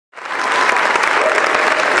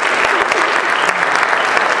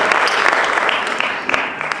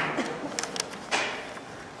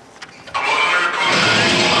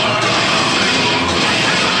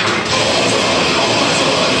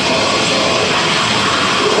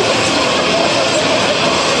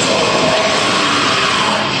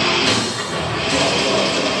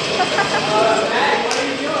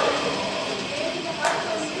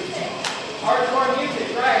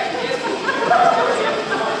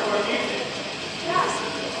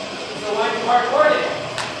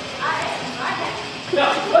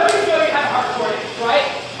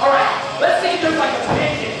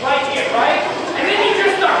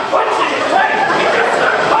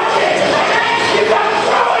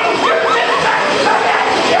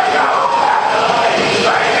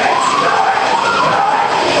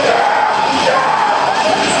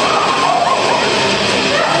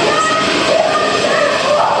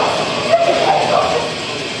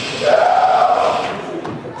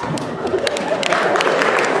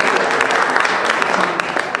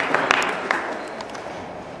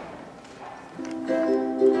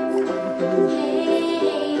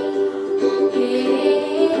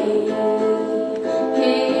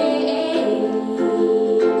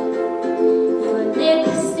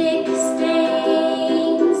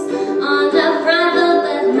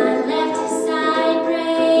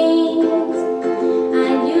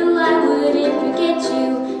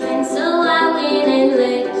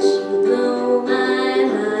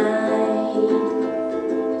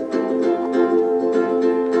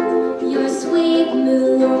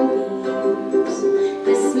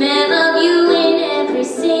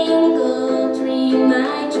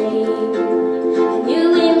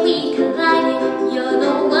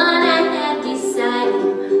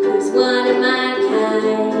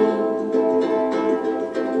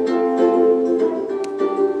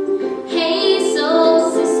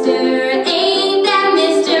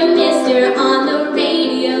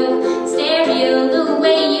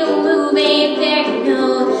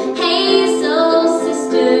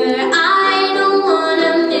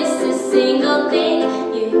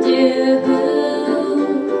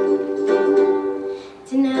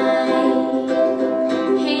tonight.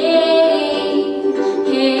 Hey,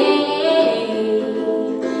 hey,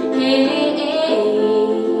 hey,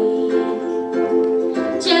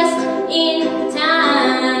 just in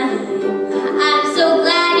time. I'm so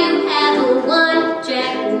glad you have a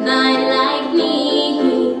one-track mind like me.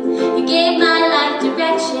 You gave my life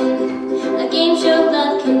direction, a game show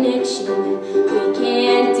love connection we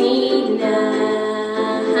can't deny.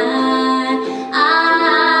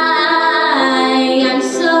 I'm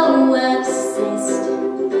so obsessed.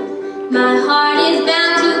 My heart is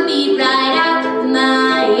bound to beat right out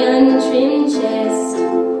my untrimmed chest.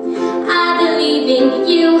 I believe in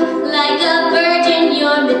you like a virgin,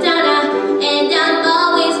 you're Madonna, and I'm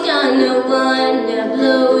always gonna wanna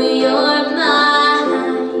blow your mind.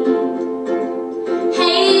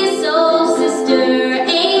 Hey soul sister,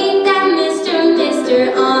 ain't that Mr.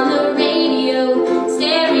 on the radio,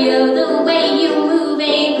 stereo, the way you move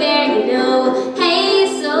ain't fair, you know.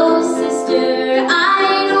 Hey soul sister,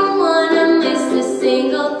 I don't wanna miss a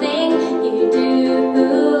single thing you do.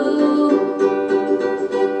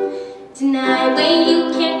 Tonight when you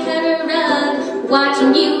can't cut a rug,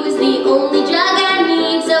 watching you is the only drug I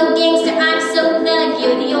need. So gangster, I'm so thug,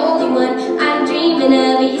 you're the only